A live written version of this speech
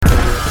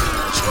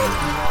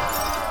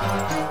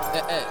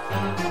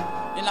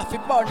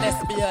born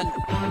lesbian,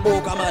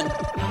 Bogaman.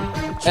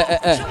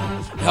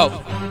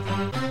 Yo.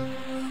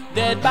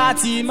 Dead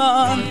party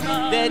man,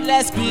 dead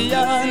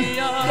lesbian,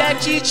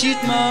 dead cheat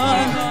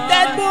man,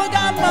 dead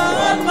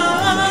Bogaman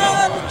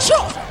man.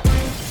 Sure.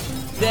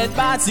 Dead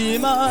party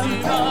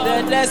man,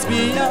 dead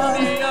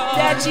lesbian,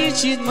 dead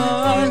cheat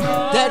man,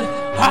 dead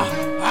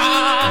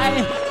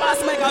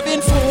Pass my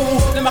cabin fool,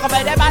 the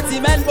macabre de party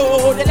man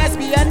bo, the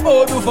lesbian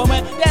bo do for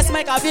me. Yes,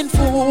 my cabin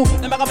fool,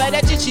 the macabre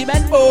de chichi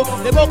man bo,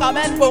 the boca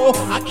man bo.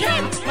 I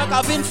can't my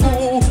cabin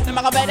fool, the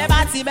macabre de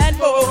party man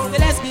bo, the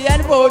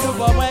lesbian bo do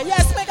for me.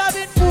 Yes, my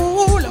cabin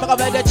fool, the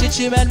macabre de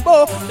chichi man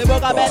bo, the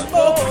boca man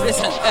bo.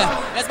 Listen,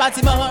 yes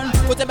party man,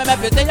 put them même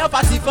pété your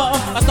party fun.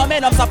 Parce que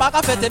mes hommes ça pas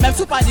qu'à fêter même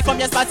sous panique from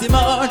yes party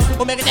man.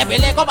 Vous méritez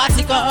belé comme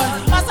party con.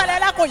 Parce que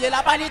la coye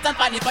la panique tant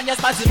panique from yes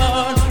party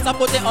man. Ça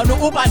pote en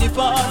nous ou panique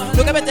fun.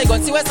 Nous que mettez gon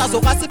si ouais ça so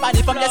pas si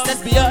panique from yes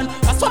lesbian.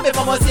 Parce que mes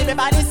femmes aussi mes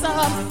paniques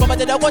sam. Comme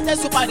de côté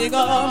sous panique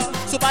gum,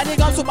 sous panique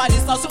gum, sous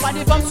panique sans, sous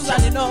panique femme sous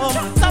panique nom.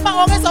 Ça va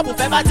on raison pour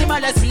faire bâtiment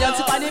lesbian.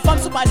 Sous panique femme,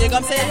 sous panique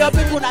gum, c'est yo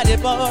plus pour na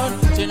dépendre.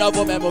 Tu n'as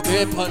pas même au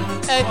répondre.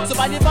 Hey, sous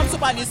panique femme, sous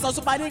panique sans,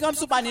 sous panique gum,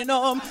 sous panique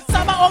nom. Ça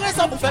va on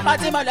raison pour faire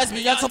bâtiment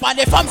lesbian. Sous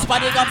panique femme, sous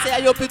panique gum,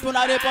 c'est yo plus pour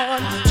na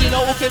dépendre. Tu n'as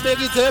aucun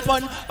mérite de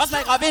répondre. Parce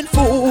que my cabin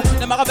fou,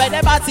 ne me rappelle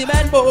des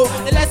bâtiments beaux,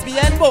 des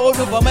lesbiennes beaux,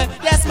 nous pour moi.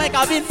 Yes, my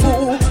cabin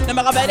fou, ne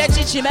me rappelle des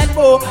chichi men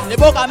beaux, des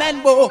boca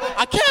men beaux.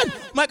 I can't,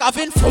 my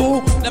cabin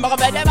fou, ne me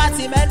rappelle des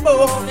bâtiments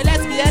beaux, des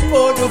lesbiennes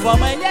beaux, nous pour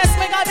moi. Yes,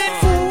 my cabin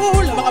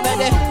fou, ne me rappelle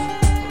des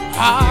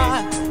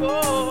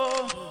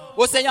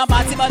oh c'est un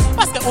bâtiment,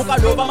 parce que on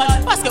calo pas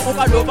mal, parce que on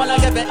calo pas la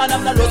gueule, on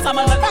aime la l'autre ça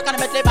mal, pas qu'on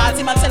mettre les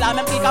bâtiments, c'est la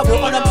même qui cabo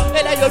on aime.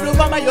 Et là yo blue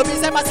pas mal, yo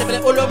bise pas c'est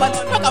vrai holoman,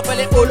 pas qu'à faire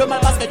les holoman,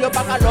 parce que yo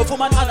pas qu'à love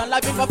man, on la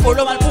vie pas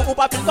holoman, pour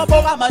pas pile comme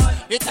boraman.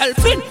 It's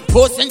helping,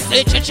 posing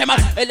c'est chichi man,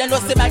 et là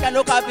c'est mec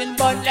no cabin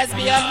bon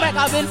lesbian, mec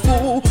cabin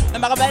fou, ne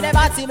me rappelle les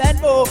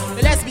bâtiments beaux,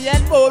 les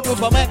lesbiennes beaux, nous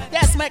pour moi.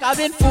 Yes mec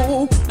cabin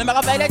fou, ne me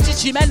rappelle les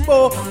chichi men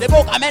beaux, les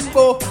boca men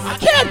beaux. I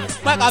can't,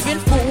 mec cabin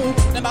fou,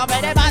 ne me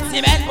rappelle les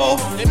bâtiments beaux,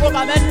 les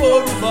boca men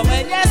beaux, nous pour moi.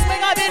 Yes, my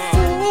cabin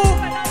fool.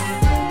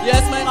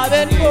 Yes, my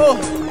cabin fool.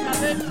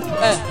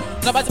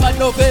 Nobody man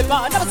no paper,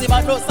 nobody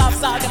man no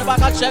Samsung. And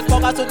back a check, pour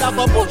qu'à tout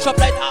d'accord, push up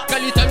like that.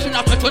 Quelle était une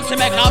affaire, c'est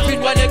mec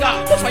rapide, ouais les gars.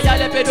 Pour faire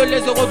les pédos,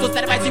 les euros, tout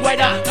c'est mighty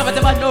weather. Nobody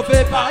man no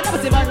paper,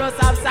 nobody man no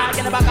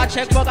Samsung. And back a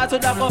check, pour qu'à tout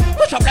d'accord,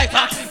 push up like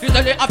that.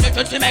 Désolé,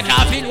 affaire, c'est mec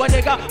rapide, ouais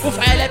les gars. Pour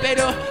faire les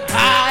pédos,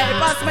 aïe,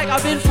 passe mec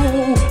cabin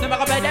fou. Ne me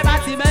rappelle des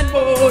bâtiments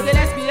beaux, des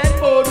lesbiennes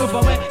beaux, nous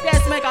pour moi.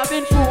 Yes, mec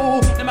cabin fou.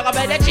 Ne me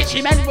rappelle des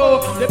chichi men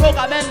beaux, des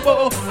boca men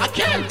beaux. I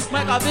can't,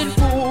 mec cabin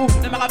fou.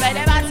 Ne me rappelle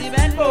des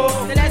bâtiments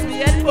beaux, des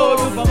lesbiennes beaux,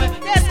 nous pour moi.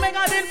 Yes, my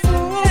cabin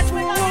fool.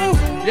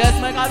 Yes,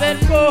 my cabin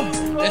fool.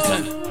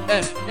 Listen,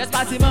 yes,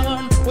 party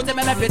man. Vous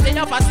t'aimez même péter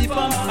yon party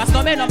femme. Parce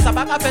que mes hommes ça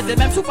pas qu'à fêter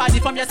même sous party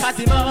femme. Yes,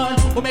 party man.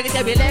 Vous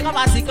méritez belé comme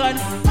party con.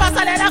 Parce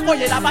que la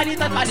coye la panique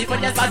tant party fun.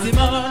 Yes, party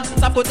man.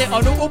 Ça côté en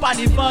nous ou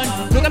party fun.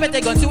 Nous que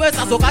mettez gun sur eux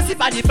ça so si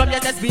party femme.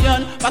 Yes,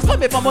 lesbian. Parce que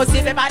mes femmes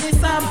aussi fait party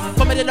sam.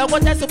 Comme de leur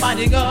côté sous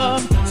party gum,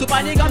 sous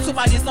party gum, sous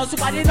party sans, sous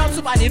party homme,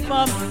 sous party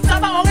femme. Ça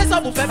va en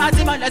raison pour faire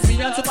party man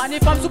lesbian. Sous party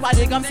femme, sous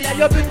party gum, c'est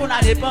yo plus pour na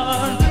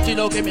dépendre. Tu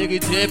n'as aucun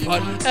mérite de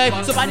répondre. Hey,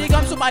 sous party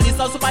gum, sous party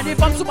sans, sous party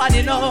femme, sous party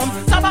homme.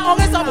 Ça va en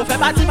raison pour faire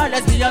party man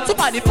lesbian. Sous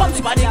party femme,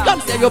 sous party gum,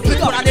 c'est yo plus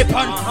pour na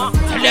dépendre.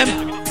 Tell them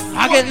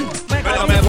again.